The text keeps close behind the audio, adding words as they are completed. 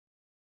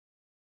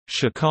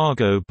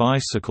Chicago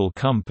Bicycle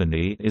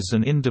Company is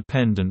an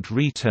independent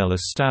retail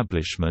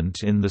establishment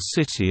in the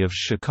city of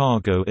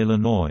Chicago,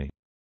 Illinois.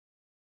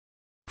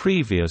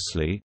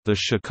 Previously, the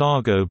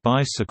Chicago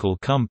Bicycle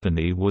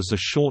Company was a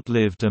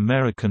short-lived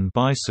American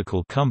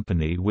bicycle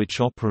company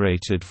which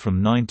operated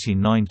from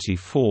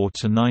 1994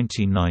 to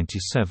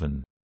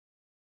 1997.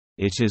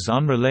 It is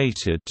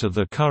unrelated to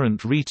the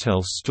current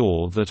retail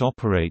store that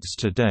operates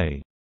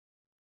today.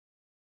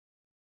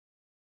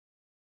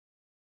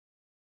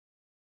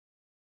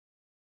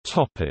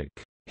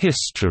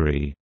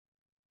 History.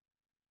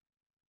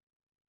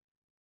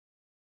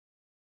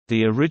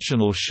 The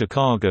original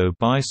Chicago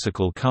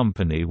Bicycle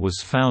Company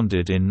was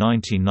founded in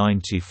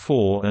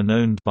 1994 and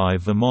owned by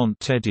Vermont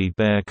Teddy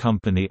Bear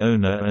Company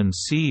owner and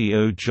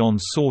CEO John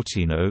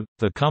Sortino.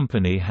 The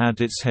company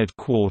had its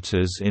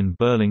headquarters in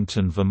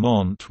Burlington,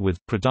 Vermont,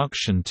 with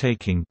production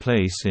taking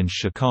place in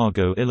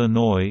Chicago,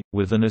 Illinois,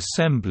 with an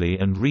assembly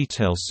and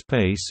retail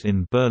space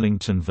in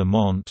Burlington,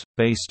 Vermont.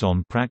 Based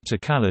on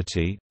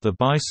practicality, the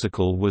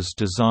bicycle was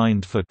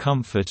designed for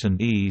comfort and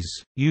ease,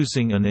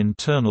 using an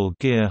internal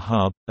gear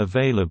hub,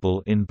 available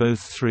in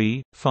both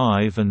 3,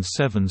 5 and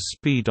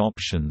 7-speed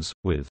options,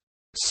 with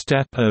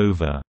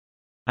step-over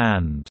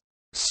and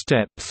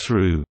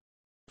step-through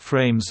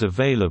frames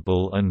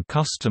available and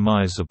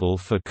customizable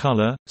for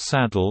color,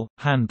 saddle,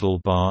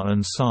 handlebar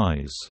and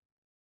size.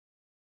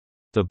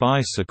 The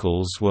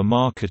bicycles were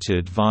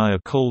marketed via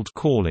cold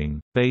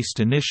calling, based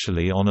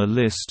initially on a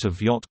list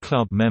of yacht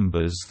club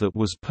members that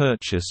was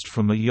purchased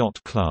from a yacht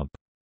club.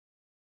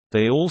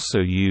 They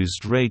also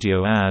used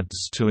radio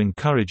ads to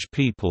encourage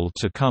people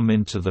to come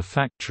into the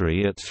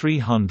factory at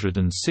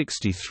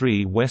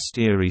 363 West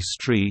Erie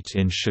Street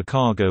in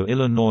Chicago,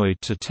 Illinois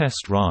to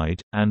test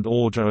ride, and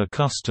order a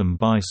custom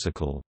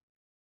bicycle.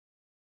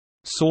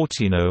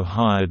 Sortino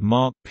hired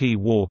Mark P.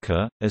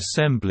 Walker,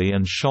 assembly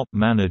and shop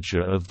manager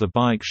of the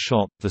bike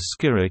shop The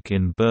Skirrick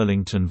in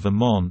Burlington,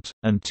 Vermont,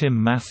 and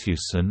Tim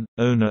Mathewson,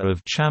 owner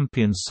of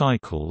Champion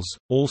Cycles,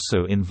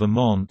 also in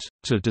Vermont,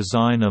 to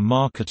design a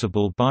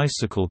marketable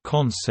bicycle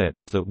concept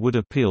that would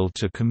appeal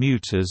to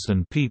commuters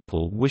and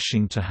people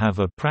wishing to have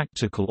a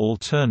practical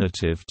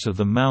alternative to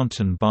the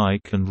mountain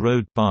bike and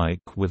road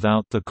bike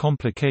without the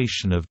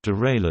complication of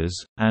derailleurs,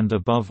 and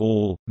above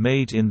all,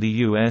 made in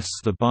the U.S.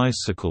 The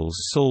bicycles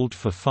sold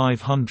for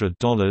 $500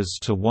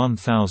 to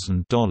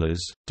 $1,000,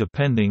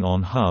 depending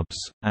on hubs,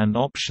 and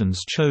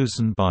options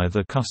chosen by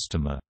the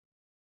customer.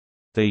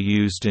 They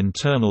used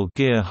internal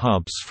gear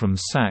hubs from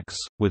Sachs,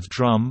 with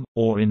drum,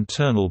 or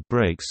internal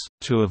brakes,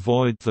 to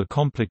avoid the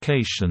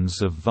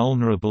complications of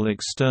vulnerable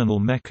external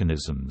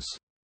mechanisms.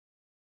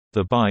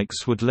 The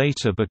bikes would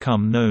later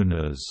become known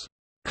as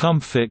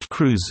comfort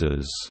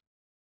cruisers.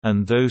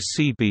 And though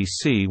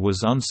CBC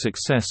was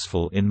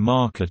unsuccessful in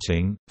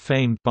marketing,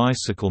 famed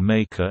bicycle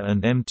maker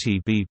and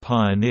MTB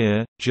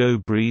pioneer, Joe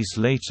Breeze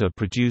later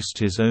produced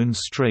his own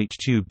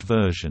straight-tubed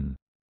version.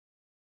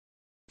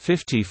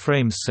 50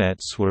 frame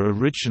sets were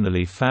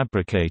originally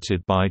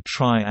fabricated by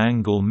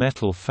Tri-Angle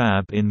Metal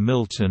Fab in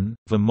Milton,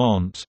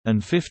 Vermont,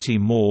 and 50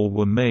 more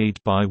were made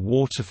by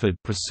Waterford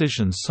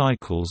Precision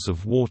Cycles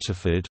of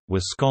Waterford,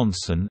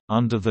 Wisconsin,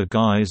 under the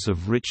guise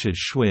of Richard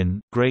Schwinn,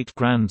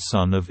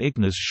 great-grandson of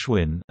Ignaz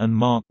Schwinn, and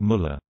Mark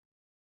Muller.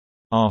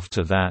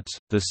 After that,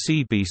 the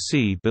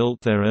CBC built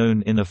their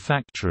own in a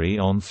factory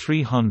on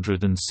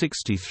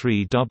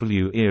 363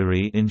 W.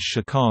 Erie in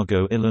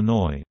Chicago,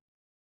 Illinois.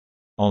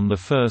 On the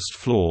first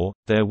floor,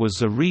 there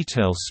was a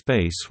retail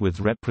space with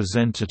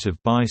representative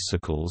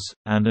bicycles,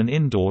 and an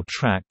indoor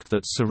track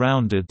that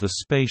surrounded the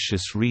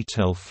spacious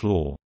retail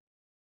floor.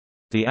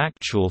 The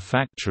actual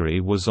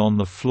factory was on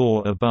the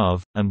floor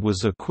above, and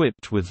was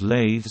equipped with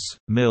lathes,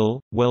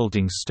 mill,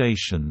 welding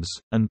stations,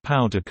 and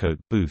powdercoat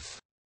booth.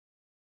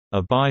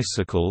 A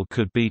bicycle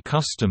could be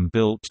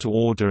custom-built to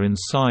order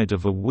inside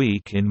of a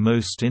week in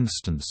most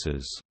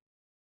instances.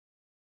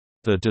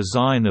 The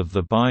design of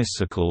the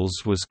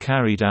bicycles was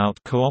carried out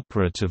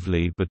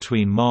cooperatively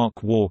between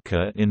Mark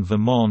Walker in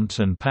Vermont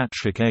and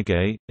Patrick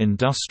Ege,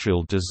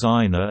 industrial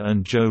designer,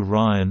 and Joe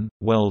Ryan,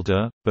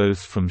 welder,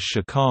 both from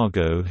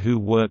Chicago, who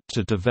worked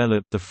to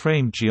develop the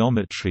frame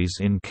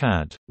geometries in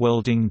CAD,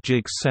 welding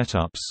jig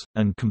setups,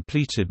 and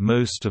completed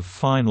most of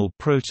final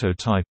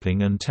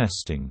prototyping and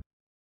testing.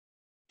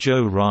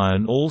 Joe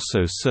Ryan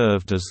also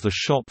served as the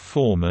shop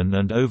foreman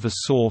and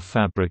oversaw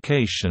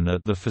fabrication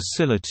at the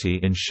facility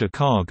in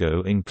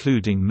Chicago,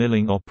 including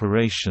milling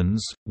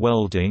operations,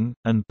 welding,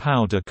 and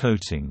powder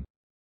coating.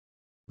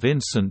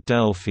 Vincent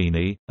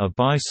Delfini, a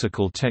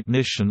bicycle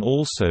technician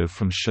also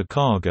from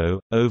Chicago,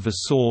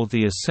 oversaw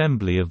the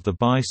assembly of the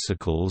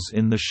bicycles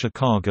in the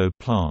Chicago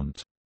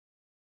plant.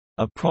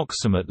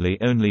 Approximately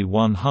only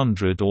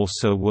 100 or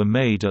so were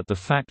made at the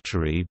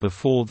factory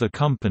before the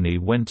company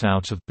went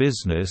out of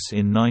business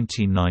in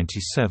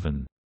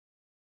 1997.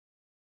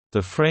 The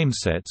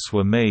framesets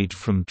were made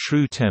from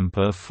True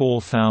Temper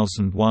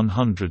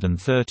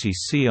 4130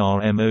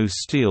 CRMO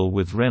steel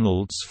with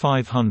Reynolds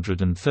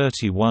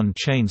 531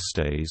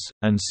 chainstays,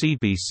 and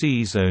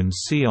CBC's own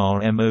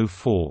CRMO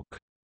fork.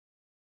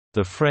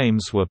 The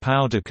frames were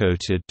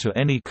powder-coated to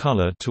any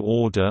color to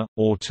order,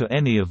 or to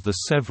any of the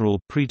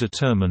several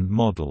predetermined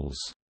models.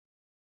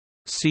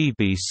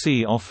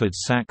 CBC offered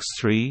SACs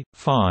 3,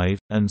 5,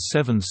 and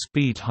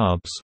 7-speed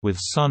hubs, with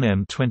Sun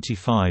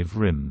M25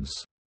 rims.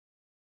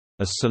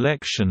 A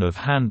selection of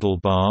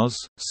handlebars,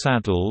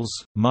 saddles,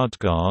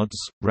 mudguards,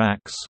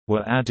 racks,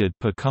 were added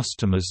per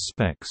customer's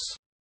specs.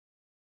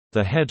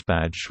 The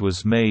headbadge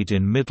was made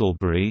in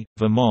Middlebury,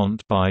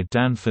 Vermont by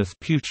Danforth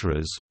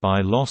Pewterers,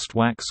 by Lost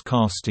Wax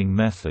Casting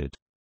Method.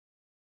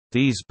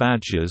 These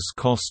badges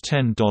cost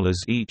 $10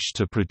 each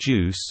to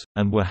produce,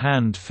 and were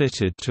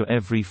hand-fitted to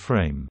every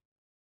frame.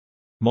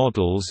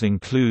 Models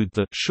include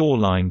the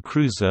Shoreline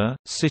Cruiser,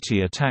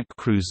 City Attack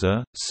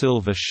Cruiser,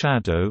 Silver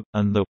Shadow,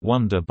 and the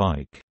Wonder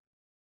Bike.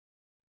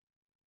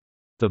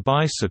 The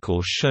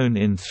bicycle shown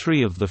in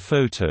 3 of the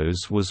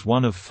photos was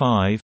one of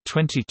 5,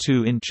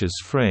 22 inches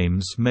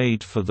frames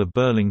made for the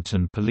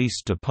Burlington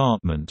Police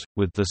Department,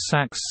 with the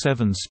SACs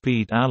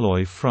 7-speed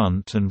alloy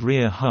front and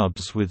rear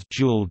hubs with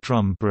dual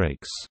drum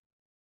brakes.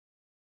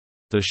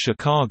 The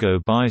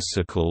Chicago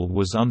bicycle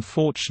was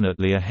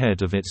unfortunately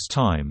ahead of its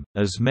time,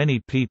 as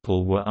many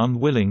people were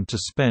unwilling to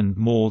spend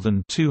more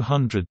than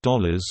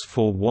 $200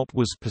 for what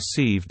was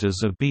perceived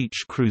as a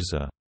beach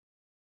cruiser.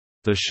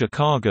 The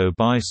Chicago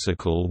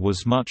bicycle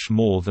was much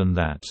more than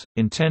that,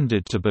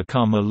 intended to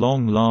become a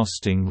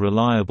long-lasting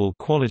reliable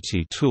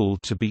quality tool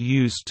to be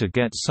used to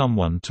get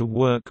someone to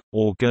work,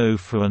 or go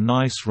for a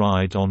nice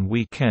ride on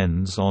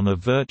weekends on a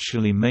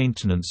virtually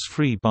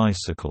maintenance-free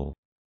bicycle.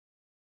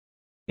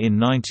 In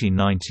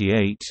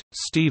 1998,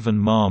 Stephen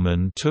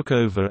Marmon took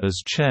over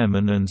as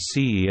chairman and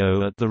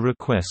CEO at the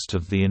request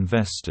of the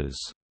investors.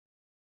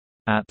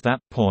 At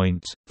that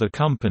point, the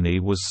company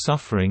was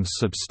suffering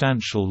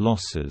substantial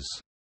losses.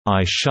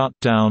 "I shut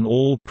down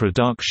all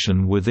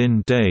production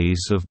within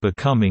days of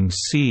becoming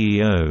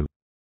CEO,"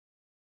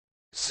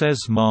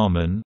 says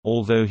Marmon.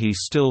 Although he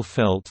still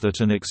felt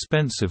that an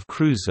expensive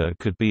cruiser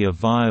could be a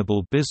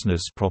viable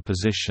business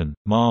proposition,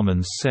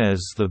 Marmon says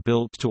the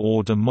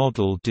built-to-order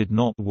model did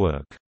not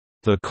work.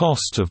 "The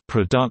cost of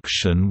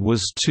production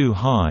was too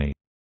high."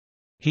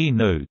 He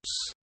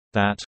notes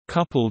that,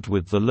 coupled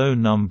with the low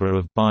number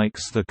of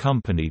bikes the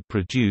company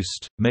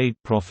produced, made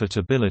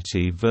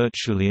profitability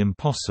virtually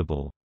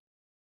impossible.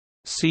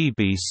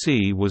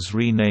 CBC was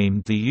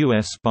renamed the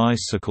U.S.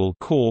 Bicycle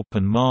Corp,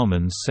 and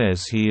Marmon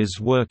says he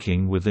is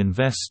working with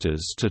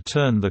investors to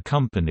turn the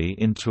company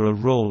into a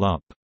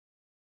roll-up.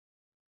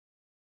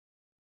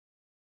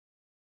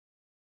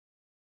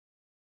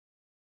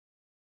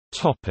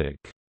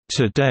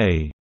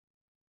 Today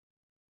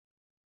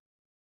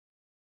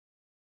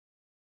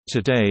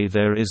Today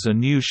there is a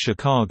new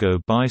Chicago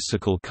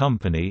bicycle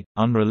company,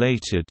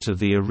 unrelated to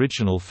the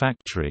original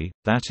factory,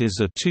 that is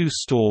a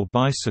 2-store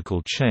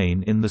bicycle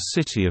chain in the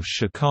city of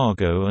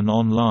Chicago and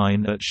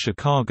online at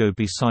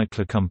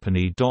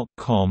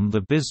chicagobicyclecompany.com.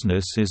 The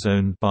business is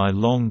owned by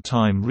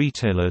longtime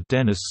retailer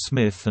Dennis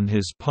Smith and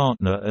his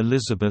partner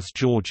Elizabeth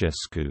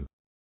Georgescu.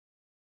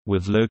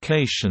 With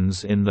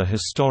locations in the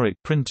historic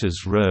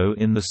Printers Row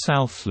in the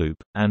South Loop,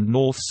 and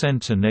North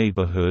Center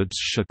neighborhoods,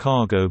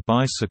 Chicago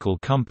Bicycle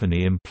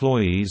Company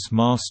employees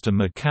master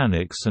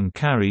mechanics and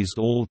carries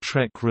all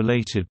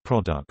Trek-related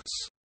products.